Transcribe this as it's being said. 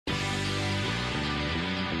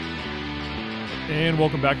And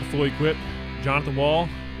welcome back to Fully Equipped. Jonathan Wall,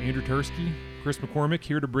 Andrew Tursky, Chris McCormick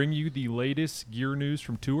here to bring you the latest gear news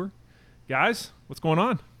from Tour. Guys, what's going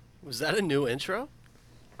on? Was that a new intro?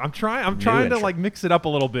 I'm trying to like mix it up a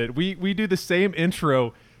little bit. We do the same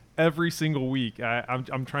intro every single week.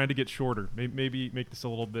 I'm trying to get shorter. Maybe make this a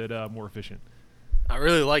little bit more efficient. I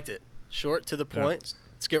really liked it. Short, to the point.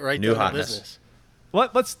 Let's get right New down to hotness. business.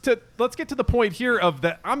 Let's get to the point here of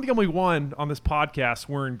that I'm the only one on this podcast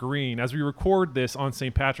wearing green. As we record this on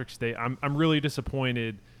St. Patrick's Day, I'm really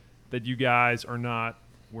disappointed that you guys are not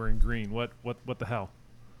wearing green. What the hell?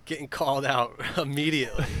 Getting called out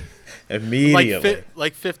immediately. Immediately.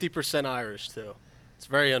 Like 50% Irish, too. It's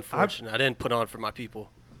very unfortunate. I didn't put on for my people.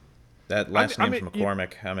 That last name from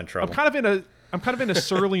McCormick, I'm in trouble. I'm kind of in a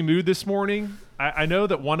surly mood this morning. I know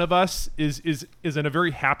that one of us is in a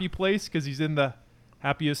very happy place because he's in the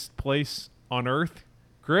happiest place on earth.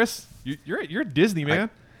 Chris, you're at Disney, man.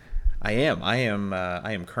 I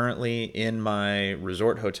am currently in my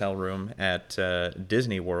resort hotel room at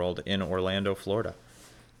Disney World in Orlando, Florida.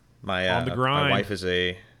 On the grind. My wife is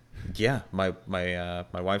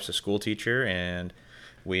my wife's a school teacher, and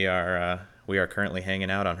we are currently hanging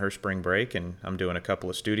out on her spring break, and I'm doing a couple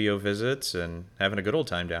of studio visits and having a good old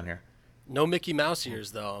time down here. No Mickey Mouse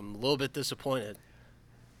ears, though. I'm a little bit disappointed.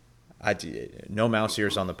 No mouse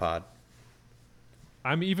ears on the pod.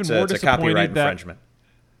 I'm even more it's a copyright disappointed that infringement.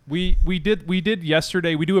 we did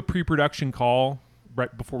yesterday. We do a pre-production call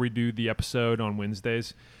right before we do the episode on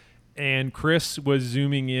Wednesdays, and Chris was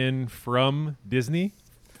zooming in from Disney,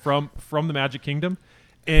 from the Magic Kingdom,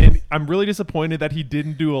 and I'm really disappointed that he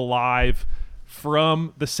didn't do a live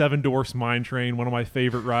from the Seven Dwarfs Mine Train, one of my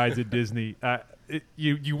favorite rides at Disney.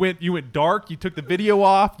 You went dark. You took the video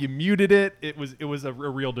off. You muted it. It was a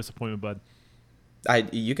real disappointment, bud.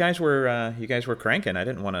 You guys were cranking. I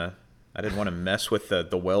didn't want to mess with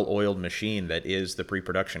the well-oiled machine that is the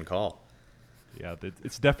pre-production call. Yeah,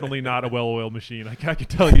 it's definitely not a well-oiled machine. I can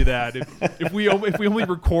tell you that. If we only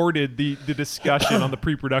recorded the discussion on the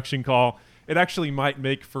pre-production call, it actually might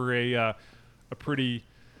make for a pretty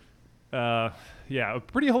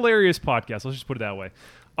hilarious podcast. Let's just put it that way.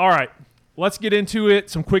 All right. Let's get into it.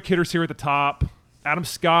 Some quick hitters here at the top. Adam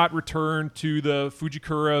Scott returned to the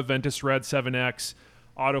Fujikura Ventus Red 7X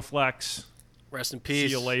Autoflex. Rest in peace.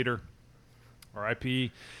 See you later.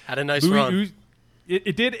 R.I.P. Had a nice run.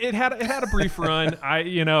 It did. It had a brief run. I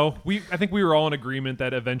think we were all in agreement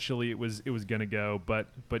that eventually it was going to go. But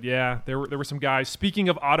yeah, there were some guys. Speaking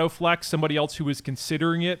of Autoflex, somebody else who was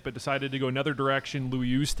considering it but decided to go another direction. Louis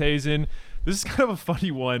Oosthuizen. This is kind of a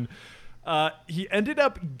funny one. He ended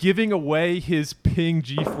up giving away his Ping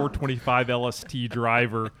G425 LST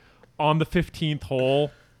driver on the 15th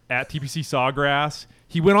hole at TPC Sawgrass.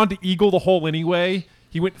 He went on to eagle the hole anyway.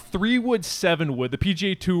 He went 3-wood, 7-wood. The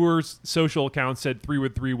PGA Tour's social account said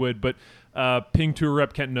 3-wood, 3-wood, but Ping Tour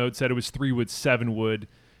rep Kent Note said it was 3-wood, 7-wood,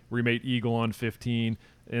 where he made eagle on 15,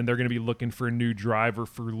 and they're going to be looking for a new driver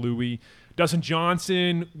for Louis. Dustin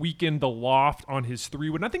Johnson weakened the loft on his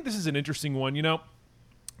 3-wood, and I think this is an interesting one.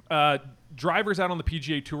 Drivers out on the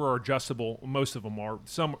PGA Tour are adjustable. Most of them are.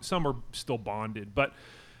 Some are still bonded. But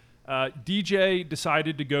DJ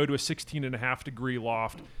decided to go to a 16.5-degree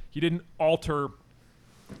loft. He didn't alter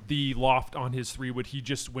the loft on his 3-wood. He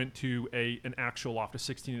just went to an actual loft of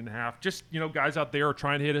 16.5. Just, guys out there are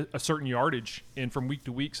trying to hit a certain yardage. And from week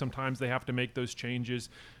to week, sometimes they have to make those changes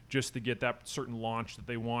just to get that certain launch that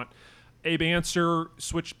they want. Abe Answer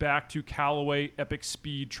switched back to Callaway Epic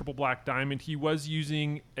Speed Triple Black Diamond. He was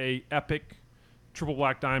using a Epic Triple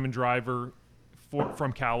Black Diamond driver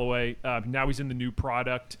from Callaway. Now he's in the new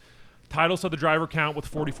product. Titles of the driver count with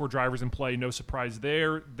 44 drivers in play. No surprise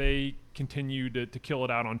there. They continue to kill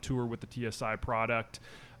it out on tour with the TSI product.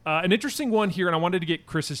 An interesting one here, and I wanted to get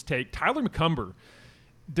Chris's take. Tyler McCumber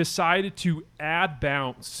decided to add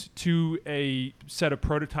bounce to a set of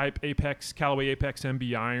prototype Callaway Apex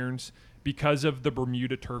MB irons because of the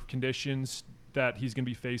Bermuda turf conditions that he's going to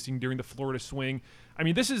be facing during the Florida swing. I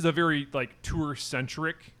mean, this is a very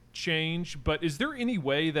tour-centric change, but is there any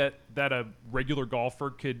way that a regular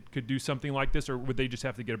golfer could do something like this, or would they just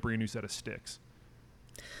have to get a brand new set of sticks?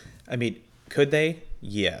 I mean, could they?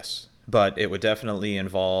 Yes. But it would definitely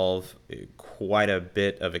involve quite a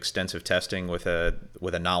bit of extensive testing with a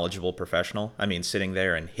knowledgeable professional. I mean, sitting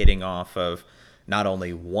there and hitting off of not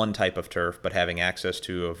only one type of turf, but having access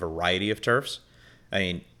to a variety of turfs. I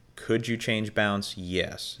mean, could you change bounce?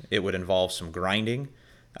 Yes. It would involve some grinding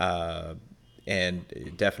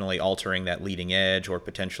and definitely altering that leading edge or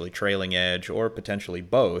potentially trailing edge or potentially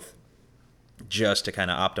both, just to kind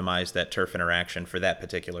of optimize that turf interaction for that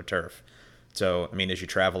particular turf. So, I mean, as you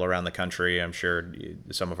travel around the country, I'm sure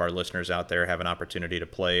some of our listeners out there have an opportunity to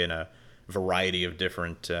play in a variety of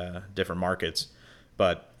different markets.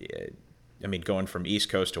 But, I mean, going from East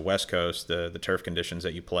Coast to West Coast, the turf conditions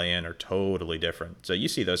that you play in are totally different. So you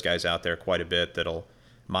see those guys out there quite a bit that'll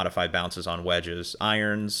modify bounces on wedges.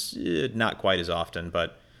 Irons, not quite as often,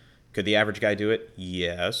 but could the average guy do it?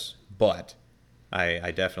 Yes, but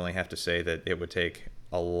I definitely have to say that it would take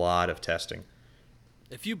a lot of testing.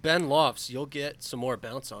 If you bend lofts, you'll get some more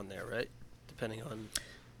bounce on there, right? Depending on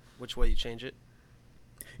which way you change it.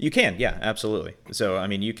 You can, yeah, absolutely. So, I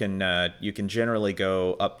mean, you can generally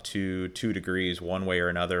go up to 2 degrees one way or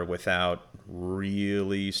another without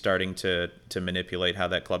really starting to manipulate how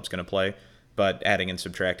that club's going to play. But adding and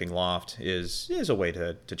subtracting loft is a way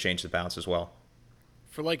to change the bounce as well.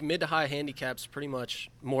 For like mid to high handicaps, pretty much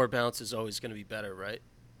more bounce is always going to be better, right?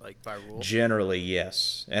 Like by rule. Generally,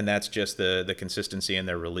 yes, and that's just the consistency in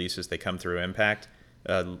their release as they come through impact.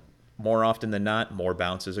 More often than not, more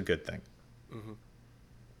bounce is a good thing. Mm-hmm.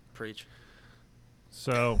 Preach.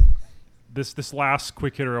 So this last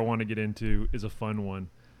quick hitter I want to get into is a fun one.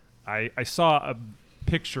 I saw a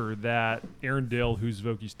picture that Aaron Dill, who's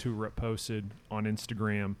Vokey's tour rep, posted on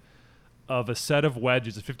Instagram of a set of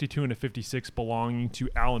wedges, a 52 and a 56, belonging to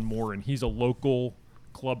Alan Morin. He's a local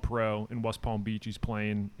club pro in West Palm Beach. He's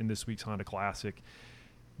playing in this week's Honda Classic.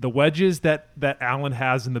 The wedges that Alan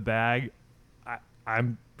has in the bag,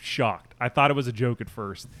 I'm shocked. I thought it was a joke at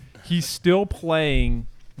first. He's still playing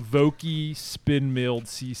Vokey spin milled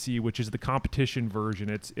CC, which is the competition version.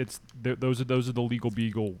 Those are the Legal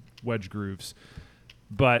Beagle wedge grooves,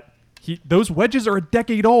 but those wedges are a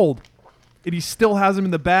decade old, and he still has them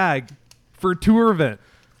in the bag for a tour event.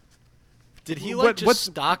 Did he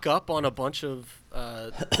stock up on a bunch of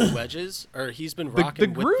wedges, or he's been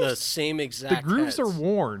rocking with the same exact? The grooves heads? are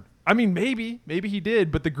worn. I mean, maybe he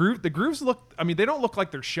did, but the grooves look. I mean, they don't look like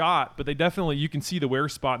they're shot, but they definitely, you can see the wear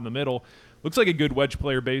spot in the middle. Looks like a good wedge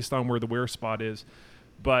player based on where the wear spot is.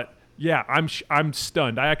 But yeah, I'm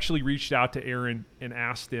stunned. I actually reached out to Aaron and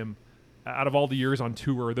asked him, out of all the years on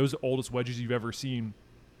tour, are those the oldest wedges you've ever seen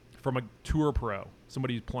from a tour pro,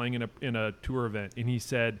 somebody who's playing in a tour event? And he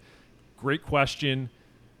said, great question.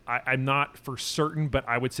 I'm not for certain, but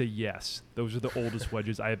I would say yes. Those are the oldest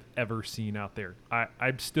wedges I have ever seen out there.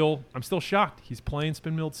 I'm still shocked. He's playing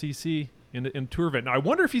spin milled CC in a tour event. Now I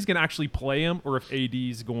wonder if he's going to actually play him, or if AD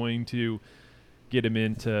is going to get him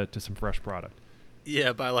into some fresh product.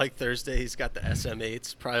 Yeah, by like Thursday, he's got the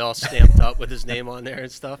SM8s probably all stamped up with his name on there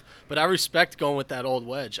and stuff. But I respect going with that old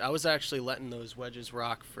wedge. I was actually letting those wedges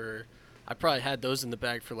rock for. I probably had those in the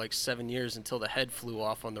bag for like 7 years until the head flew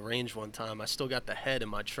off on the range one time. I still got the head in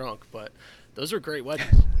my trunk, but those are great wedges.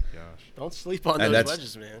 Oh my gosh! Don't sleep on those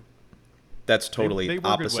wedges, man. That's totally they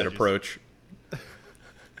opposite approach.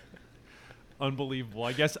 Unbelievable.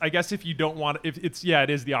 I guess if you don't want, it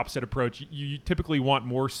is the opposite approach. You typically want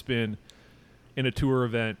more spin in a tour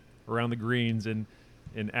event around the greens, and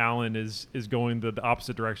Alan is going the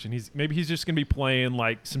opposite direction. He's just going to be playing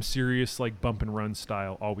like some serious like bump and run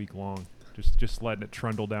style all week long, just letting it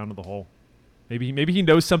trundle down to the hole. Maybe he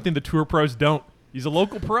knows something the tour pros don't. He's a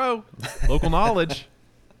local pro, local knowledge.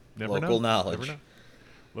 Never know.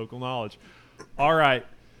 Local knowledge. All right,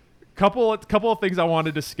 couple of things I want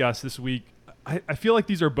to discuss this week. I feel like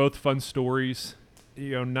these are both fun stories.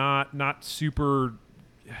 You know, not super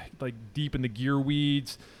like deep in the gear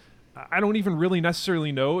weeds. I don't even really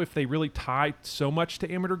necessarily know if they really tie so much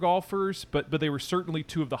to amateur golfers, but they were certainly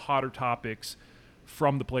two of the hotter topics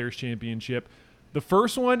from the Players Championship. The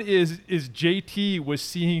first one is JT was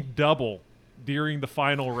seeing double during the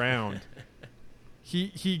final round.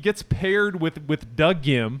 He gets paired with Doug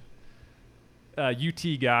Gim, UT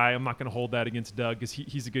guy. I'm not going to hold that against Doug because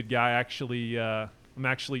he's a good guy. Actually, I'm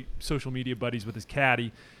actually social media buddies with his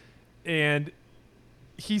caddy, and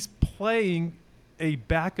he's playing a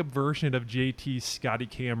backup version of JT's Scotty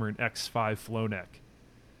Cameron X5 flow neck.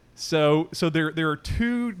 So there are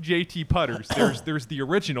two JT putters. There's the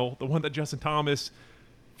original, the one that Justin Thomas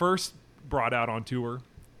first brought out on tour,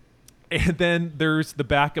 and then there's the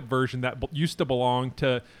backup version that used to belong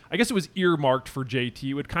to, I guess it was earmarked for JT.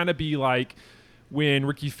 It would kind of be like when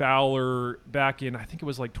Ricky Fowler back in, I think it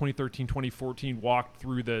was like 2013, 2014, walked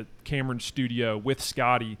through the Cameron studio with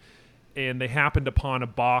Scotty, and they happened upon a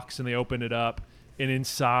box and they opened it up, and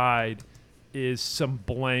inside is some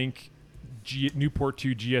blank Newport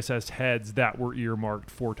 2 GSS heads that were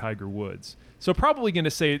earmarked for Tiger Woods. So probably going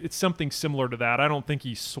to say it's something similar to that. I don't think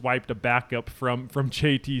he swiped a backup from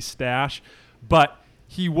JT's stash, but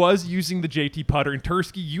he was using the JT putter. And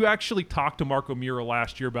Tursky, you actually talked to Marco Mira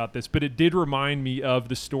last year about this, but it did remind me of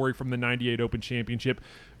the story from the 98 Open Championship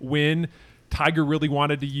when Tiger really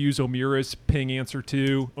wanted to use O'Meara's ping answer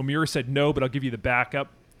too. O'Meara said no, but I'll give you the backup.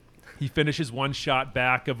 He finishes one shot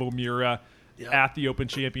back of O'Meara at the Open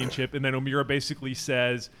Championship, and then O'Meara basically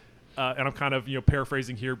says, and I'm kind of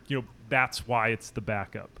paraphrasing here, that's why it's the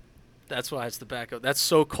backup. That's why it's the backup. That's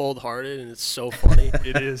so cold-hearted, and it's so funny.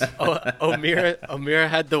 It is. O'Meara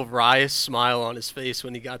had the wryest smile on his face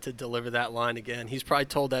when he got to deliver that line again. He's probably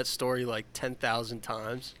told that story like 10,000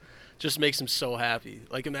 times. Just makes him so happy.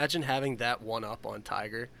 Like, imagine having that one up on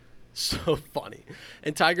Tiger. So funny.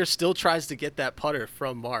 And Tiger still tries to get that putter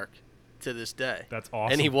from Mark to this day. That's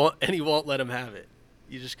awesome. And he won't let him have it.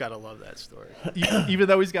 You just gotta love that story. Even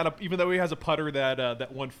though he has a putter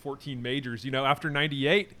that won 14 majors, after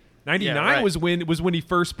 98. 99 was when he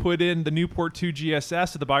first put in the Newport 2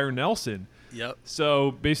 GSS at the Byron Nelson. Yep.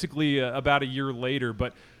 So basically about a year later.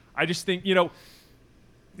 But I just think,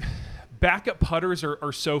 backup putters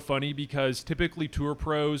are so funny because typically tour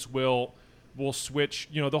pros will switch.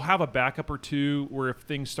 They'll have a backup or two where if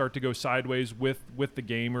things start to go sideways with the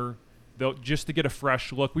gamer, they'll just to get a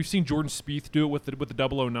fresh look. We've seen Jordan Spieth do it with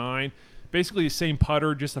the 009. Basically the same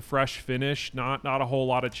putter, just a fresh finish, not a whole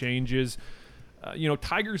lot of changes.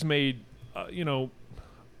 Tiger's made,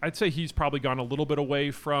 I'd say he's probably gone a little bit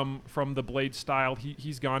away from the blade style.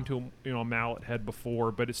 He's gone to a mallet head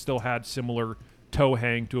before, but it still had similar toe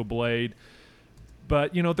hang to a blade.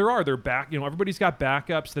 But their back. Everybody's got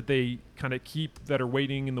backups that they kind of keep that are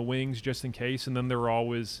waiting in the wings just in case, and then there are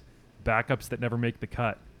always backups that never make the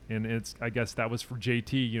cut. And I guess that was for JT.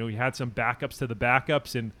 He had some backups to the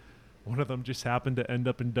backups, and one of them just happened to end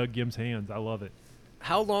up in Doug Gim's hands. I love it.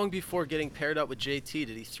 How long before getting paired up with JT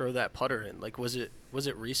did he throw that putter in? Like, was it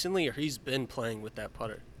recently, or he's been playing with that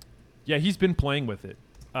putter? Yeah, he's been playing with it.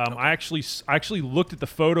 Okay. I actually looked at the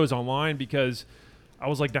photos online because I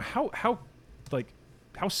was like, now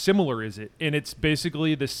how similar is it? And it's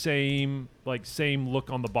basically the same look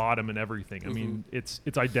on the bottom and everything. I mean, it's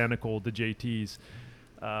identical to JT's.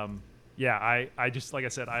 I just, like I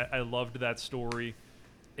said, I loved that story.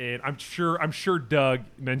 And I'm sure Doug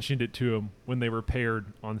mentioned it to him when they were paired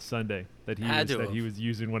on Sunday that he was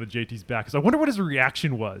using one of JT's backups. I wonder what his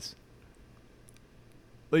reaction was.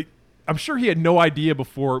 Like, I'm sure he had no idea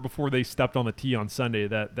before they stepped on the tee on Sunday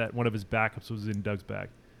that one of his backups was in Doug's bag.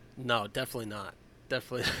 No, definitely not.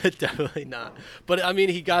 Definitely not. But I mean,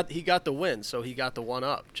 he got the win, so he got the one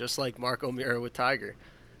up, just like Mark O'Meara with Tiger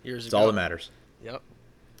years ago. It's all that matters. Yep.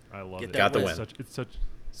 I love it. Got the win. It's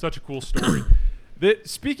such a cool story.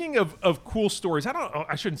 Speaking of cool stories,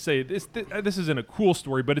 I shouldn't say this. This isn't a cool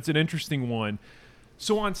story, but it's an interesting one.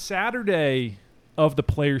 So on Saturday of the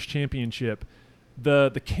Players Championship,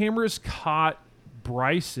 the cameras caught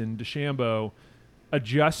Bryson DeChambeau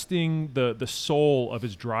adjusting the sole of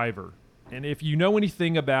his driver. And if you know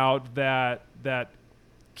anything about that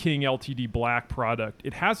King LTD Black product,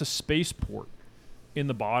 it has a spaceport in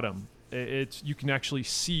the bottom. You can actually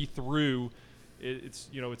see through.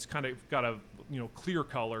 It's kind of got a clear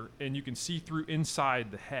color, and you can see through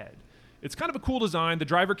inside the head. It's kind of a cool design. The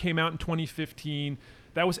driver came out in 2015.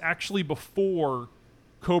 That was actually before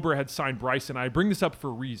Cobra had signed Bryson. I bring this up for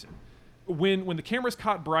a reason. When the cameras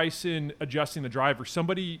caught Bryson adjusting the driver,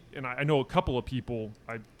 somebody, and I know a couple of people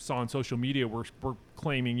I saw on social media were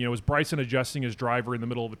claiming, is Bryson adjusting his driver in the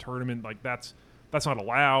middle of a tournament? Like that's not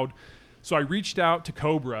allowed. So I reached out to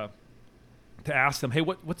Cobra to ask them, hey,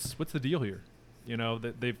 what's the deal here?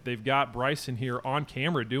 That they've got Bryson here on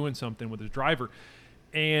camera doing something with his driver.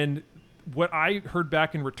 And what I heard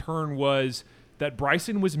back in return was that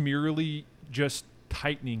Bryson was merely just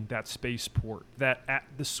tightening that spaceport. That at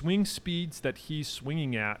the swing speeds that he's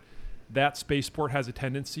swinging at, that spaceport has a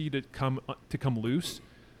tendency to come loose.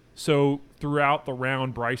 So throughout the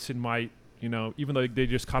round, Bryson might, even though they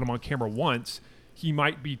just caught him on camera once, he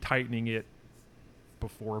might be tightening it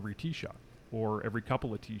before every tee shot or every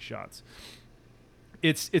couple of tee shots.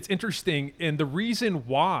 It's interesting, and the reason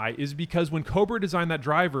why is because when Cobra designed that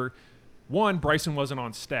driver, one, Bryson wasn't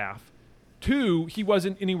on staff. Two, he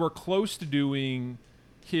wasn't anywhere close to doing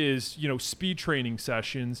his speed training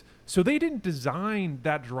sessions, so they didn't design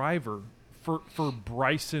that driver for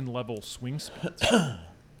Bryson level swing speeds.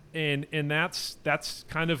 and that's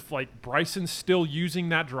kind of like Bryson's still using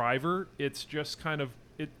that driver. It's just kind of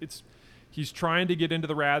he's trying to get into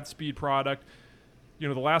the Rad Speed product. The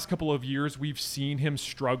last couple of years, we've seen him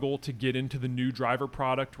struggle to get into the new driver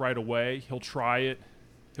product right away. He'll try it.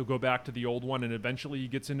 He'll go back to the old one, and eventually he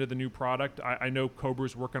gets into the new product. I know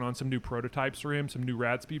Cobra's working on some new prototypes for him, some new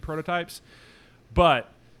Rad Speed prototypes.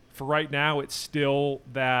 But for right now, it's still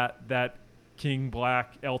that King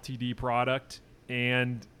Black LTD product,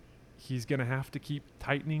 and he's going to have to keep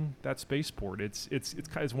tightening that spaceport. It's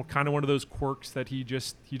kind of one of those quirks that he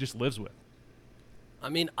just lives with. I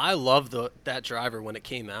mean, I love that driver when it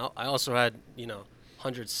came out. I also had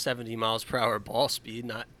 170 miles per hour ball speed,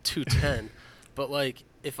 not 210. But like,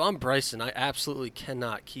 if I'm Bryson, I absolutely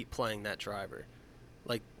cannot keep playing that driver.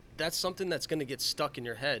 Like, that's something that's going to get stuck in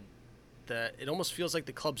your head. That it almost feels like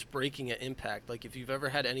the club's breaking at impact. Like, if you've ever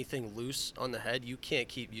had anything loose on the head, you can't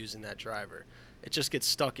keep using that driver. It just gets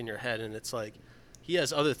stuck in your head, and it's like he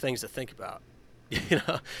has other things to think about.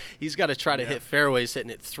 He's got to try to hit fairways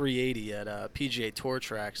hitting at 380 at PGA Tour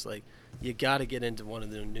tracks. Like, you got to get into one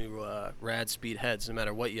of the new rad speed heads, no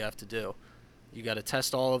matter what you have to do. You got to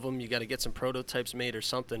test all of them. You got to get some prototypes made or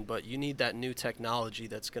something, but you need that new technology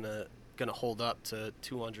that's gonna hold up to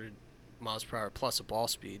 200 miles per hour plus a ball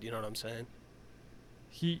speed. You know what I'm saying?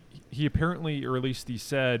 He apparently, or at least he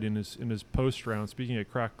said in his post round, speaking of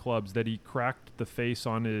cracked clubs, that he cracked the face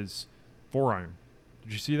on his 4-iron.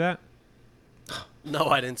 Did you see that? No,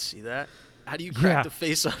 I didn't see that. How do you crack the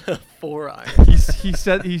face on a 4-iron? He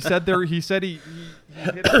said he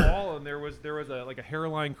hit a ball and there was a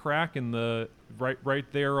hairline crack in the right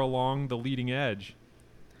there along the leading edge.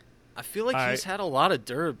 I feel like he's had a lot of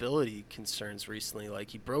durability concerns recently.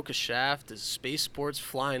 Like, he broke a shaft, his spaceport's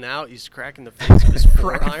flying out, he's cracking the face with his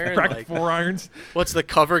 4-iron. Cracked 4-irons. What's the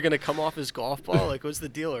cover going to come off his golf ball? Like, what's the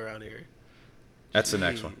deal around here? That's the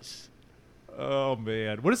next one. Oh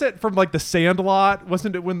man, what is that from? Like the Sandlot?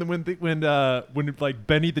 Wasn't it when like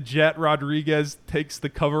Benny the Jet Rodriguez takes the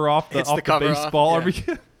cover off the baseball? Off,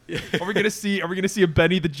 yeah. Are we gonna see a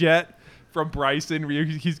Benny the Jet from Bryson?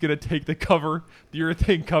 He's gonna take the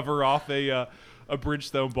urethane cover off a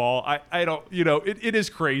Bridgestone ball. I don't. It is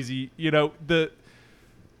crazy. The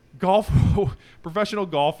professional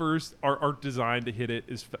golfers aren't designed to hit it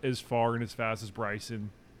as far and as fast as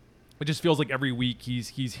Bryson. It just feels like every week he's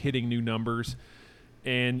hitting new numbers,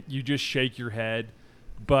 and you just shake your head.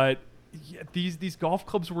 But these golf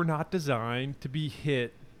clubs were not designed to be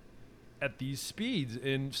hit at these speeds,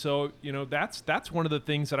 and so that's one of the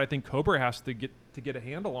things that I think Cobra has to get a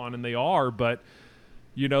handle on, and they are. But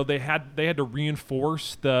they had to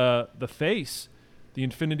reinforce the face, the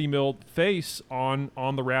infinity milled face on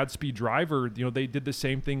the Rad Speed driver. They did the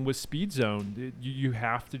same thing with Speed Zone. You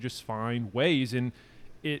have to just find ways, and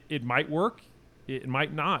it might work, it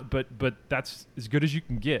might not, but that's as good as you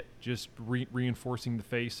can get, just reinforcing the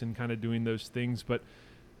face and kind of doing those things. But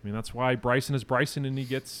I mean, that's why Bryson is Bryson, and he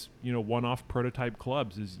gets one-off prototype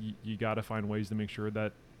clubs. Is you got to find ways to make sure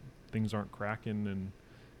that things aren't cracking and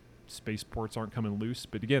spaceports aren't coming loose.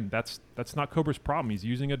 But again, that's not Cobra's problem. He's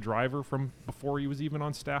using a driver from before he was even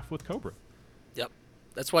on staff with Cobra. Yep,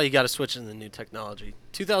 that's why you got to switch into the new technology.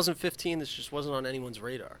 2015, this just wasn't on anyone's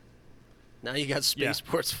radar. Now you got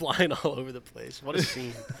spaceports flying all over the place. What a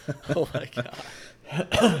scene! Oh my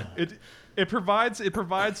god! It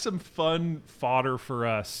provides some fun fodder for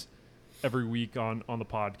us every week on the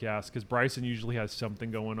podcast, because Bryson usually has something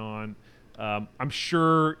going on. I'm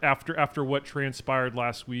sure after what transpired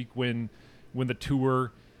last week when the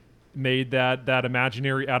tour made that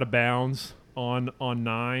imaginary out of bounds on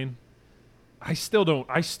 9. I still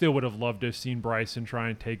would have loved to have seen Bryson try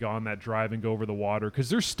and take on that drive and go over the water, because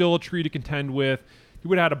there's still a tree to contend with. He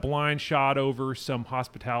would have had a blind shot over some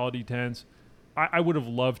hospitality tents. I would have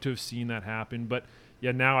loved to have seen that happen, but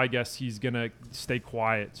yeah, now I guess he's gonna stay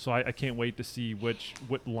quiet. So I can't wait to see what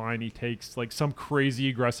line he takes. Like some crazy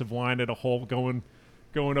aggressive line at a hole going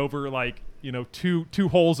over two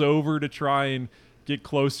holes over to try and get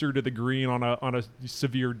closer to the green on a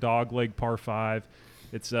severe dogleg par 5.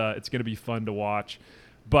 It's going to be fun to watch.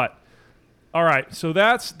 But all right, so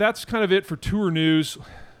that's kind of it for tour news.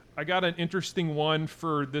 I got an interesting one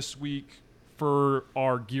for this week for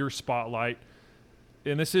our gear spotlight.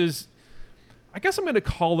 And this is, I guess I'm going to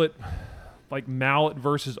call it like mallet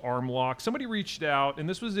versus arm lock. Somebody reached out, and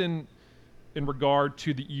this was in regard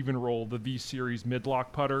to the Even Roll, the V Series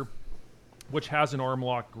mid-lock putter, which has an arm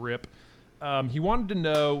lock grip. He wanted to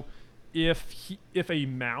know if a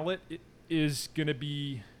mallet is going to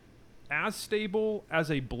be as stable as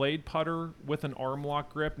a blade putter with an arm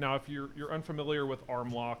lock grip. Now, if you're unfamiliar with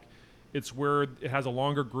arm lock, it's where it has a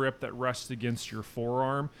longer grip that rests against your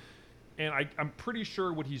forearm. And I'm pretty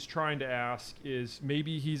sure what he's trying to ask is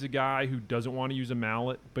maybe he's a guy who doesn't want to use a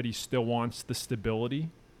mallet, but he still wants the stability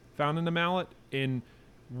found in the mallet. And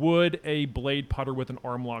would a blade putter with an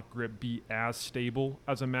arm lock grip be as stable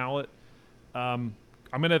as a mallet?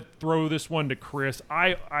 I'm going to throw this one to Chris.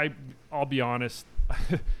 I'll be honest.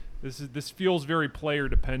 This feels very player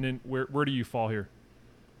dependent. Where do you fall here?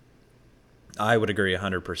 I would agree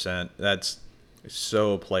 100%. That's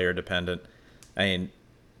so player dependent. I mean,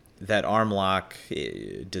 that arm lock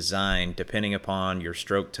design, depending upon your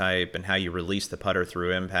stroke type and how you release the putter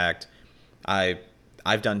through impact,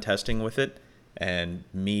 I've done testing with it, and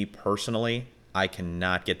me personally, I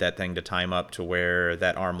cannot get that thing to time up to where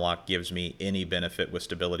that arm lock gives me any benefit with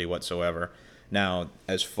stability whatsoever. Now,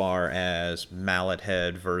 as far as mallet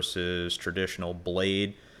head versus traditional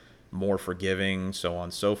blade, more forgiving, so on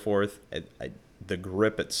and so forth, the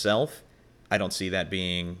grip itself, I don't see that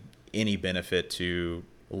being any benefit to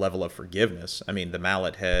level of forgiveness. I mean, the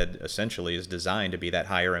mallet head essentially is designed to be that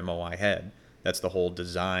higher MOI head. That's the whole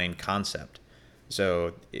design concept.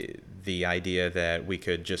 So the idea that we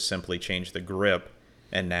could just simply change the grip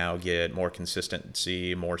and now get more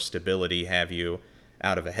consistency, more stability, have you,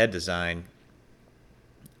 out of a head design,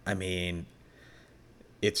 I mean,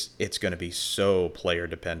 it's going to be so player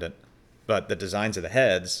dependent. But the designs of the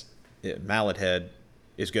heads, mallet head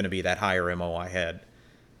is going to be that higher MOI head,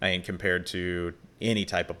 I mean, compared to any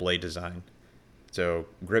type of blade design. So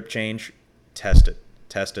grip change, test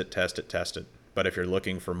it. But if you're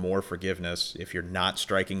looking for more forgiveness, if you're not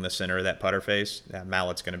striking the center of that putter face, that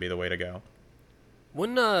mallet's going to be the way to go.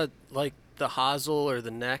 Wouldn't like the hosel or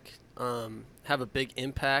the neck have a big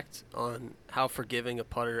impact on how forgiving a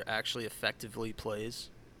putter actually effectively plays?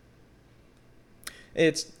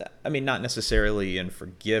 It's, I mean, not necessarily in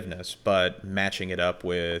forgiveness, but matching it up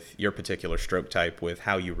with your particular stroke type with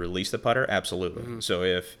how you release the putter, absolutely. Mm-hmm. So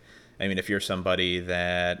if you're somebody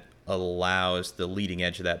that allows the leading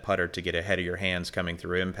edge of that putter to get ahead of your hands coming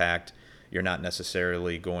through impact, you're not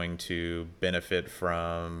necessarily going to benefit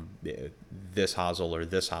from this hosel or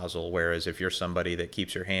this hosel. Whereas if you're somebody that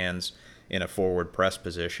keeps your hands in a forward press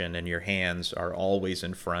position and your hands are always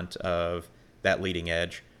in front of that leading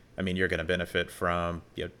edge, I mean, you're going to benefit from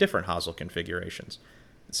different hosel configurations.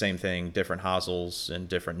 Same thing, different hosels and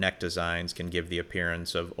different neck designs can give the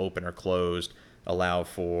appearance of open or closed, allow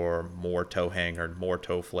for more toe hanger, more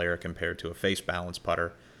toe flare compared to a face balance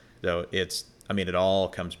putter. So it all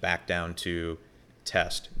comes back down to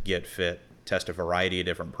test, get fit, test a variety of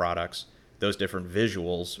different products. Those different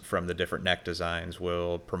visuals from the different neck designs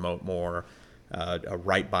will promote more a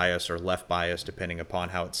right bias or left bias depending upon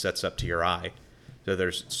how it sets up to your eye. So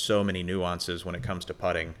there's so many nuances when it comes to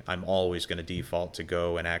putting. I'm always going to default to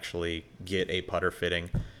go and actually get a putter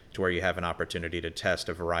fitting to where you have an opportunity to test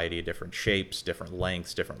a variety of different shapes, different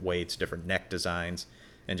lengths, different weights, different neck designs,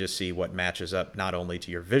 and just see what matches up not only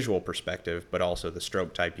to your visual perspective, but also the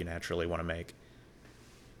stroke type you naturally want to make.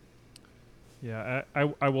 Yeah,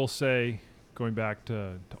 I will say, going back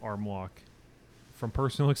to arm lock, from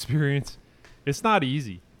personal experience, it's not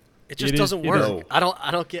easy. It just doesn't work. I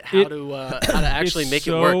don't get how to actually make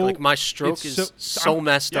it work. Like my stroke is so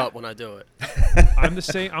messed up when I do it. I'm the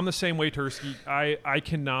same way, Tursky. I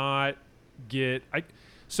cannot get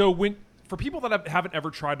for people that haven't ever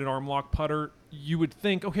tried an arm lock putter, you would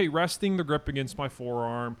think, okay, resting the grip against my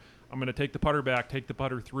forearm, I'm going to take the putter back, take the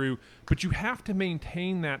putter through, but you have to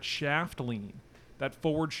maintain that shaft lean, that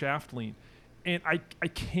forward shaft lean, and I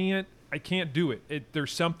can't do it.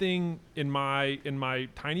 There's something in my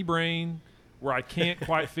tiny brain where I can't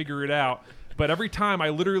quite figure it out. But every time I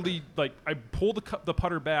literally I pull the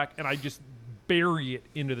putter back and I just bury it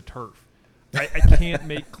into the turf. I can't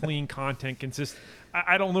make clean contact consistent.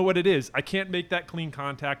 I don't know what it is. I can't make that clean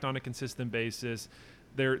contact on a consistent basis.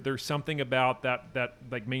 There's something about that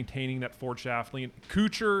like maintaining that forward shaft lean.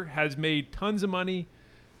 Kuchar has made tons of money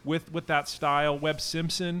with that style. Webb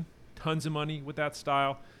Simpson, tons of money with that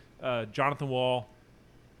style. Jonathan Wall,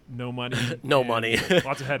 no money. No money.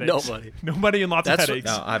 Lots of headaches. No money. No money and lots of headaches.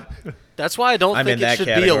 No, that's why I don't think it should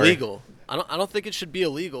category. Be illegal. I don't think it should be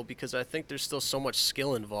illegal because I think there's still so much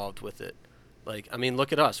skill involved with it. Like, I mean,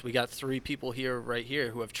 look at us. We got 3 people right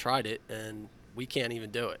here who have tried it, and we can't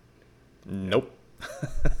even do it. Nope.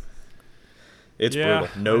 It's brutal.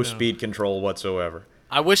 No speed control whatsoever.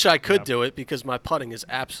 I wish I could do it because my putting is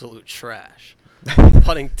absolute trash. I'm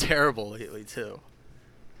putting terrible lately, too.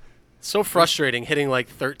 It's so frustrating hitting like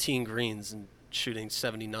 13 greens and shooting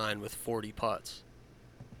 79 with 40 putts.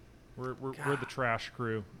 We're the trash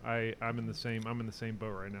crew. I'm in the same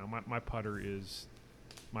boat right now. My putter is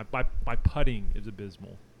my putting is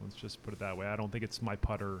abysmal. Let's just put it that way. I don't think it's my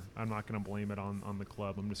putter. I'm not going to blame it on the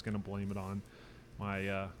club. I'm just going to blame it on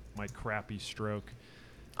my crappy stroke.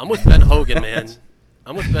 I'm with Ben Hogan, man.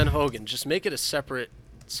 I'm with Ben Hogan. Just make it a separate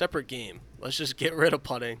game. Let's just get rid of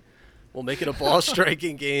putting. We'll make it a ball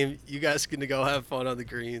striking game. You guys can go have fun on the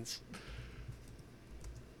greens.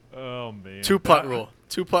 Oh man. 2-putt rule.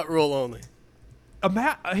 2-putt rule only.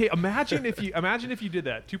 Imagine if you did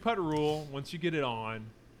that 2-putt rule once you get it on.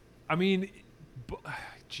 I mean,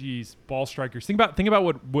 geez, ball strikers. Think about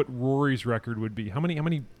what Rory's record would be. How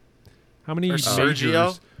many How many Or majors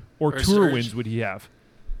Sergio? or Or tour Serge? wins would he have?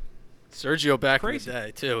 Sergio back Crazy. in the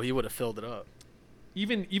day too. He would have filled it up.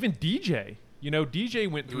 Even DJ. DJ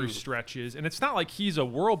went through stretches, and it's not like he's a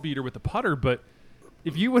world beater with the putter, but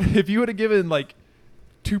if you would have given like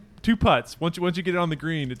two putts, once you get it on the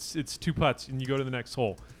green, it's 2 putts, and you go to the next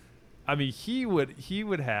hole. I mean, he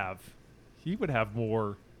would have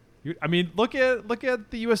more. I mean, look at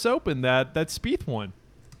the U.S. Open that Spieth won.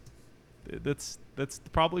 That's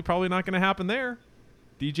probably not going to happen there.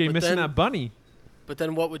 DJ But missing then- that bunny. But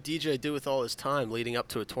then what would DJ do with all his time leading up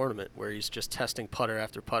to a tournament where he's just testing putter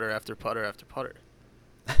after putter after putter after putter?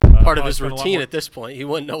 Part of his spend a lot routine more- at this point. He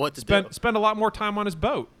wouldn't know what to do. Spend a lot more time on his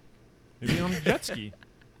boat, maybe on a jet ski.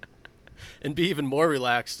 And be even more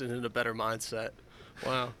relaxed and in a better mindset.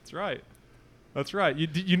 Wow. That's right.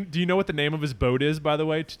 Do you know what the name of his boat is, by the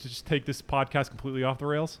way, to just take this podcast completely off the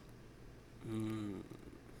rails?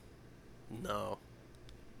 No.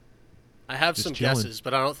 I have Just some chilling. guesses,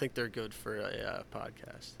 but I don't think they're good for a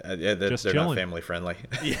podcast. Yeah, they're Just not chilling. family friendly.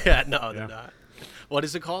 Yeah, no, they're Yeah. not. What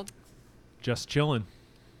is it called? Just chilling.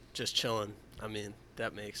 Just chilling. I mean,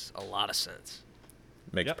 that makes a lot of sense.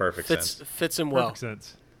 Makes Yep. perfect Fits sense. fits him well. Perfect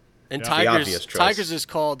sense. And Yeah. The Tigers obvious choice. Tigers is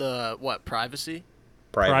called what? Privacy?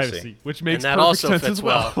 Privacy. which makes And that perfect also sense fits as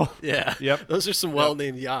well. well. Yeah. Yep. Those are some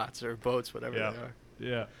well-named yachts or boats, whatever Yeah. they are.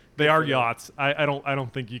 Yeah, they are for them. yachts. I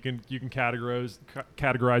don't think you can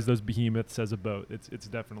categorize those behemoths as a boat. It's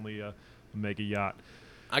definitely a mega yacht.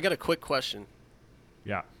 I got a quick question.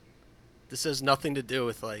 Yeah, This has nothing to do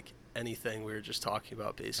with like anything we were just talking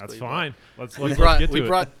about, basically. that's but fine. Let's We get brought to we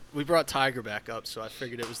it. brought Tiger back up, so I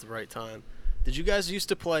figured it was the right time. Did you guys used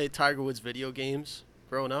to play Tiger Woods video games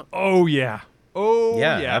growing up? Oh yeah. Oh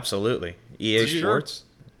Yeah, yeah. absolutely. EA Did you- Sports.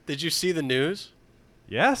 Did you see the news?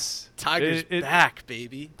 Yes. Tiger's back,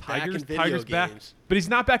 baby. Back in video Tiger's back, games. but he's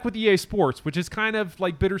not back with EA Sports, which is kind of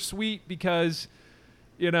like bittersweet because,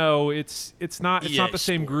 it's not EA the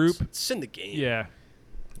same Sports. group. It's in the game. Yeah.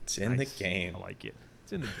 It's in Nice. the game. I like it.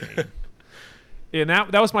 It's in the game. And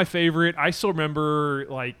that was my favorite. I still remember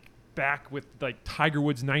like back with like Tiger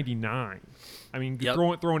Woods '99. I mean, Yep.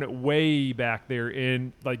 throwing it way back there,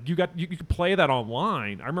 and like you could play that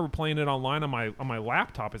online. I remember playing it online on my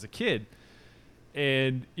laptop as a kid,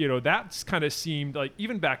 and that's kind of seemed like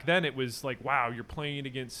even back then it was like, wow, you're playing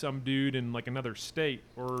against some dude in like another state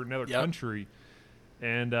or another Yep. country.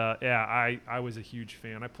 And I was a huge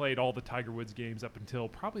fan. I played all the Tiger Woods games up until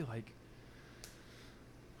probably like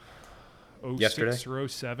 06 Yesterday? or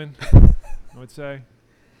 07, I would say.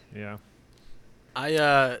 Yeah.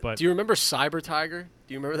 Do you remember Cyber Tiger?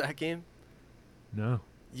 Do you remember that game? No.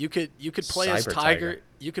 You could play as Cyber Tiger. Tiger.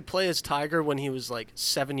 You could play as Tiger when he was like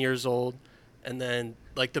 7 years old, and then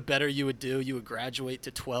like the better you would do, you would graduate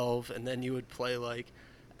to 12, and then you would play like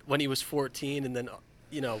when he was 14, and then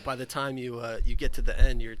by the time you get to the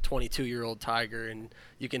end, you're 22-year-old Tiger, and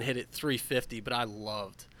you can hit it 350. But I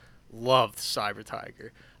loved Cyber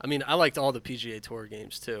Tiger. I mean, I liked all the PGA Tour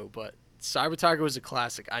games too, but Cyber Tiger was a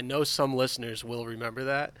classic. I know some listeners will remember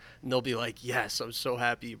that, and they'll be like, "Yes, I'm so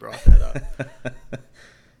happy you brought that up."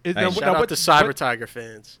 Nice. Shout out to Cyber Tiger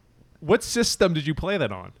fans. What system did you play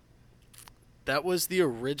that on? That was the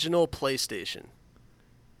original PlayStation.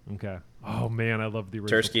 Okay. Oh man, I love the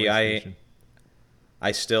original Tursky, PlayStation.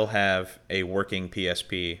 I still have a working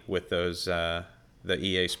PSP with those the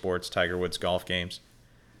EA Sports Tiger Woods golf games.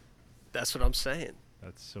 That's what I'm saying.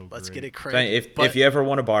 That's so Let's great. get it crazy. If you ever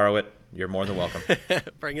want to borrow it, you're more than welcome.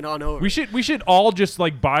 bring it on over. We should all just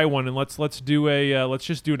like buy one and let's do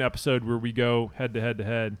an episode where we go head to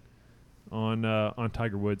head on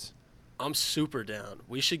Tiger Woods. I'm super down.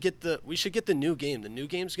 We should get the new game. The new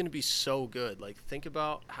game's going to be so good. Like, think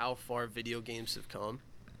about how far video games have come.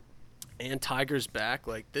 And Tiger's back.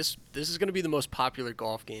 Like, this is going to be the most popular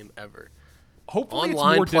golf game ever. Hopefully it's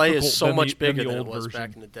Online more play difficult is so than much the bigger than it old was version.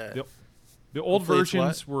 back in the day. The old Hopefully it's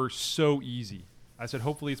versions were so easy. I said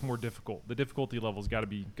hopefully it's more difficult. The difficulty level's got to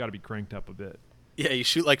be cranked up a bit. Yeah, you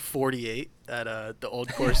shoot like 48 at the old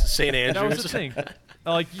course, St. Andrews. That was the thing.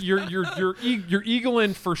 Like you're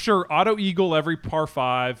eagling for sure. Auto eagle every par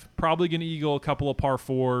 5. Probably gonna eagle a couple of par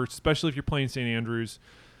 4s, especially if you're playing St. Andrews.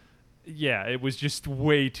 Yeah, it was just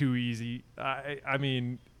way too easy. I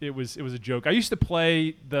mean, it was a joke. I used to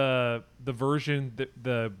play the version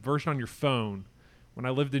on your phone when I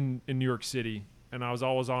lived in New York City, and I was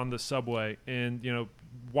always on the subway, and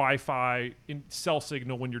Wi-Fi cell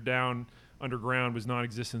signal when you're down underground was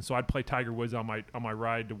non-existent. So I'd play Tiger Woods on my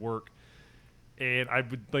ride to work, and I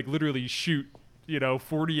would like literally shoot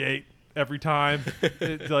 48 every time.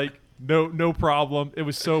 It's like no problem. It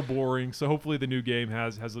was so boring. So hopefully the new game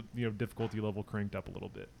has difficulty level cranked up a little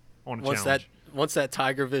bit. on a Once challenge. once that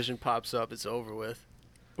Tiger Vision pops up, it's over with.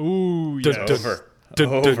 Ooh, It's yes. over.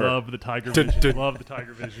 Love the Tiger Vision. Love the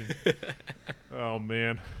Tiger Vision. Oh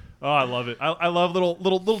man. Oh, I love it. I love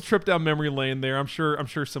little trip down memory lane there. I'm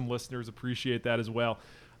sure some listeners appreciate that as well.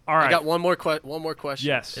 All right. I got one more question.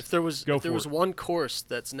 Yes. If there was Go if there for was it. one course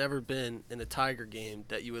that's never been in a Tiger game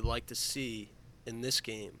that you would like to see in this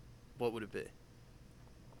game, what would it be?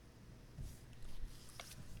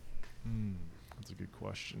 That's a good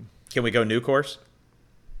question. Can we go new course?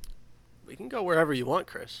 We can go wherever you want,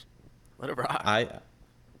 Chris. Let it rock.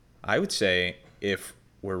 I would say if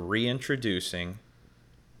we're reintroducing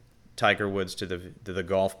Tiger Woods to the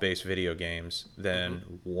golf-based video games,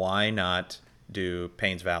 then why not do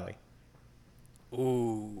Paynes Valley?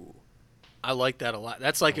 Ooh, I like that a lot.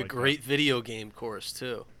 That's like a like great video game course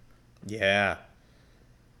too. Yeah.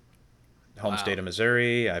 Home Wow. state of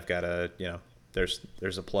Missouri. I've got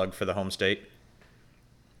there's a plug for the home state.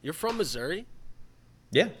 You're from Missouri?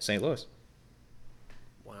 Yeah, St. Louis.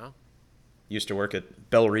 Wow. Used to work at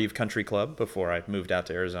Belle Reve Country Club before I moved out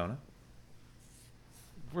to Arizona.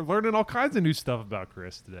 We're learning all kinds of new stuff about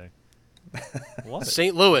Chris today. Love it.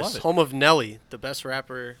 St. Louis, Love it. home of Nelly, the best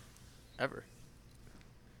rapper ever.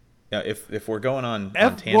 Now, if we're going on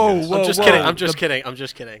Whoa, tangents, I'm just whoa. kidding. I'm just kidding. I'm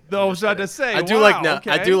just kidding. No, I I'm was just about to kidding. say. I do wow, like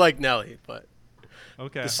okay. I do like Nelly, but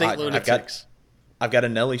Okay. the St. I've got- Lunatics. I've got a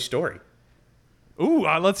Nelly story. Ooh,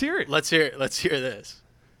 let's hear it. Let's hear this.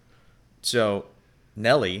 So,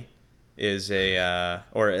 Nelly is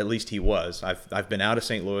or at least he was. I've been out of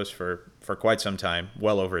St. Louis for quite some time,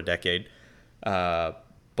 well over a decade.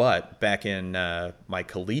 But back in my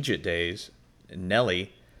collegiate days,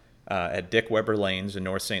 Nelly at Dick Weber Lanes in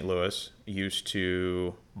North St. Louis used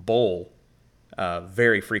to bowl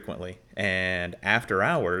very frequently, and after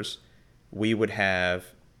hours, we would have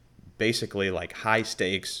basically like high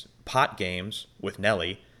stakes pot games with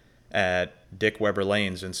Nelly at Dick Weber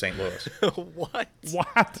Lanes in St. Louis. What?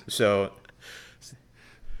 What? So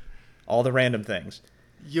all the random things.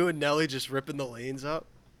 You and Nelly just ripping the lanes up?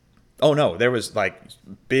 Oh no, there was like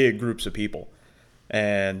big groups of people,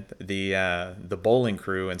 and the bowling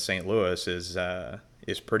crew in St. Louis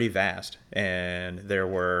is pretty vast, and there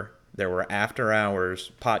were after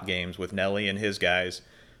hours pot games with Nelly and his guys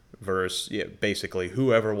versus basically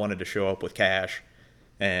whoever wanted to show up with cash,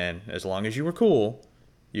 and as long as you were cool,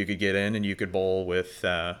 you could get in and you could bowl with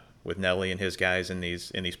Nelly and his guys in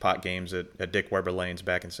these pot games at Dick Weber Lanes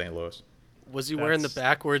back in St. Louis. Was he wearing the That's-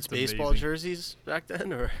 backwards that's baseball amazing. jerseys back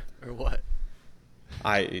then, or what?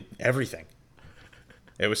 Everything.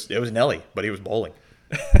 It was Nelly, but he was bowling.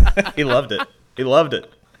 He loved it. He loved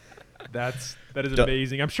it. That is Duh.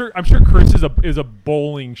 amazing. I'm sure Chris is a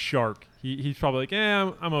bowling shark. He's probably like,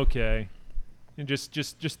 I'm okay, and just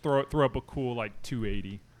throw up a cool like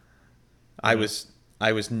 280. I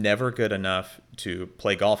was never good enough to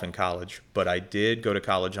play golf in college, but I did go to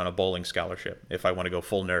college on a bowling scholarship if I want to go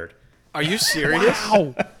full nerd. Are you serious?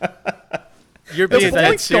 Wow, You're the being bowling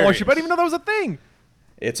that serious. scholarship. I didn't even know that was a thing.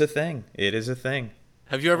 It's a thing. It is a thing.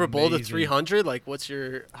 Have you ever bowled a Amazing. 300? Like, what's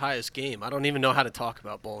your highest game? I don't even know how to talk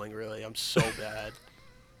about bowling, really. I'm so bad.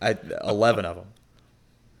 11 of them.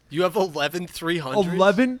 You have 11 300s?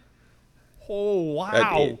 11. Oh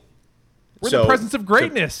wow, we're in the so presence of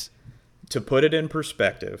greatness. To put it in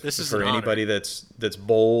perspective, This is for an honor. anybody that's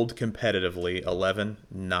bowled competitively, 11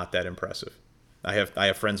 not that impressive. I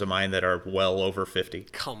have friends of mine that are well over 50.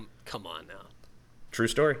 Come on now. True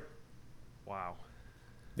story. Wow.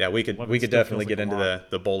 Yeah, we could 11 still definitely feels get like a into lot.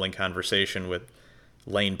 the bowling conversation with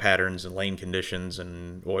lane patterns and lane conditions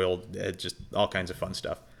and oil, just all kinds of fun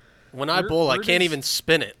stuff. When I Where- bowl, I where can't does- even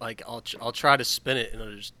spin it. Like, I'll try to spin it and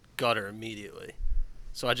it'll just gutter immediately.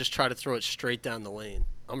 So I just try to throw it straight down the lane.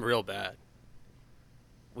 I'm real bad.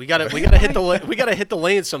 We gotta hit the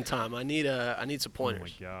lane sometime. I need some Oh my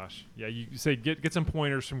pointers. gosh. Yeah, you say get some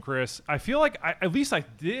pointers from Chris. I feel like at least I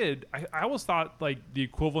did. I always thought like the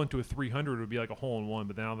equivalent to a 300 would be like a hole in one,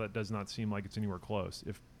 but now that does not seem like it's anywhere close.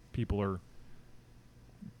 If people are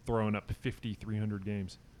throwing up 50 300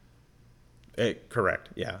 games. Correct.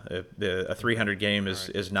 Yeah, a 300 game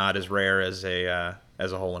is not as rare as a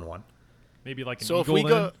hole in one. Maybe like an So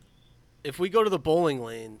eagle if we go to the bowling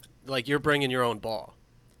lane, like you're bringing your own ball,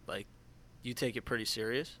 like you take it pretty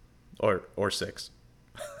serious. Or 6.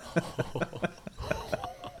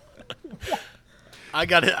 I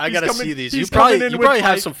gotta coming- see these. he's You probably coming in you with, probably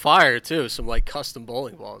have like- some fire too, some like custom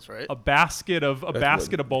bowling balls, right? a basket of That's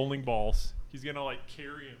what- bowling balls. He's gonna like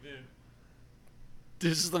carry them in.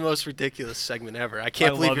 This is the most ridiculous segment ever. I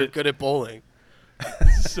can't I believe love you're it. good at bowling.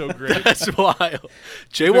 This is so great. That's wild.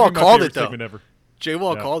 Jay Maybe Wall my called favorite it though. segment ever. Jay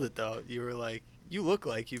Wall Yeah. called it though. You were like, you look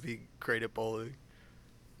like you'd be great at bowling.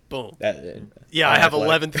 Boom. That, Yeah, I have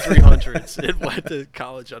athletic. 11 300s and went to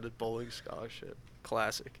college on a bowling scholarship.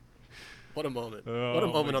 Classic. What a moment. What a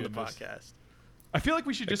Oh, moment my on the goodness. podcast. I feel like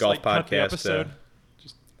we should The just golf like cut the podcast, episode.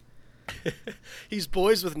 He's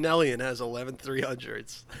boys with Nelly and has 11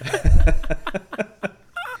 300s.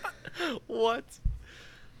 What?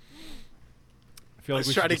 I feel like Let's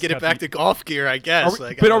we try should to just get it cut back the- to golf gear, I guess. Are we,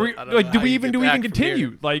 Like, but I are don't- we I don't know like? Do how we you even get do we even back from here.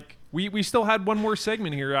 continue? Like we still had one more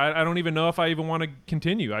segment here. I don't even know if I even want to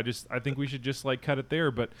continue. I think we should just like cut it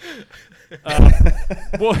there. But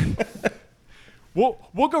we'll,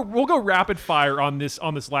 we'll go rapid fire on this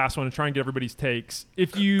last one and try and get everybody's takes.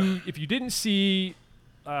 If you didn't see,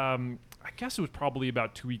 I guess it was probably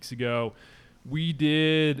about 2 weeks ago, we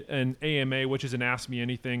did an AMA, which is an Ask Me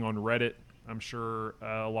Anything on Reddit. I'm sure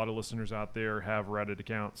a lot of listeners out there have Reddit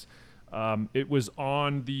accounts. It was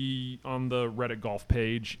on the Reddit golf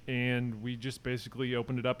page, and we just basically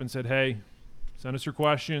opened it up and said, "Hey, send us your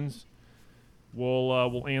questions.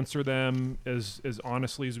 We'll answer them as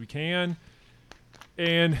honestly as we can."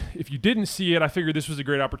 And if you didn't see it, I figured this was a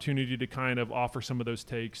great opportunity to kind of offer some of those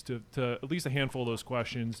takes to at least a handful of those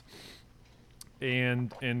questions.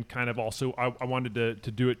 And kind of also, I wanted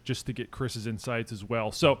to do it just to get Chris's insights as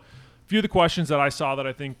well. So, a few of the questions that I saw that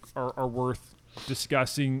I think are worth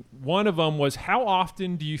discussing. One of them was, how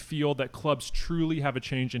often do you feel that clubs truly have a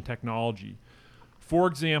change in technology? For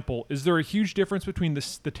example, is there a huge difference between the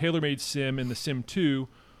TaylorMade Sim and the Sim 2,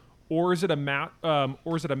 or is it a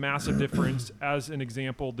massive difference? As an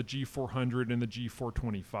example, the G400 and the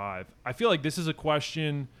G425. I feel like this is a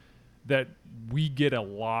question that we get a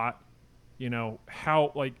lot. You know,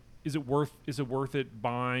 how, like, is it worth it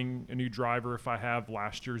buying a new driver if I have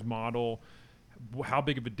last year's model? How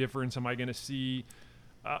big of a difference am I going to see?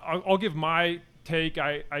 I'll give my take.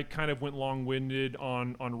 I kind of went long-winded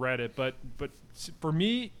on Reddit, but for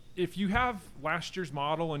me, if you have last year's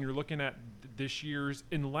model and you're looking at this year's,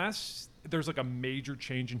 unless there's like a major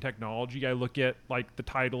change in technology, I look at like the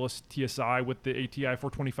Titleist TSI with the ATI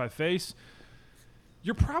 425 face.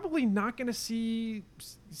 You're probably not going to see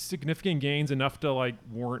significant gains enough to like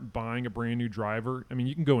warrant buying a brand new driver. I mean,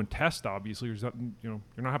 you can go and test, obviously. There's nothing, you're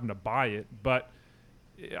not having to buy it. But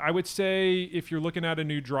I would say if you're looking at a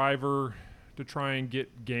new driver to try and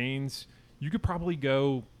get gains, you could probably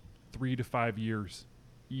go 3 to 5 years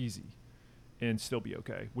easy and still be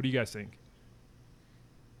okay. What do you guys think?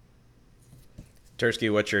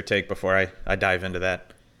 Tursky, what's your take before I dive into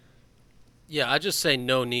that? Yeah, I just say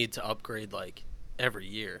no need to upgrade like every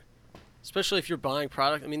year, especially if you're buying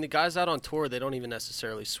product. I mean, the guys out on tour, they don't even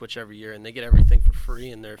necessarily switch every year, and they get everything for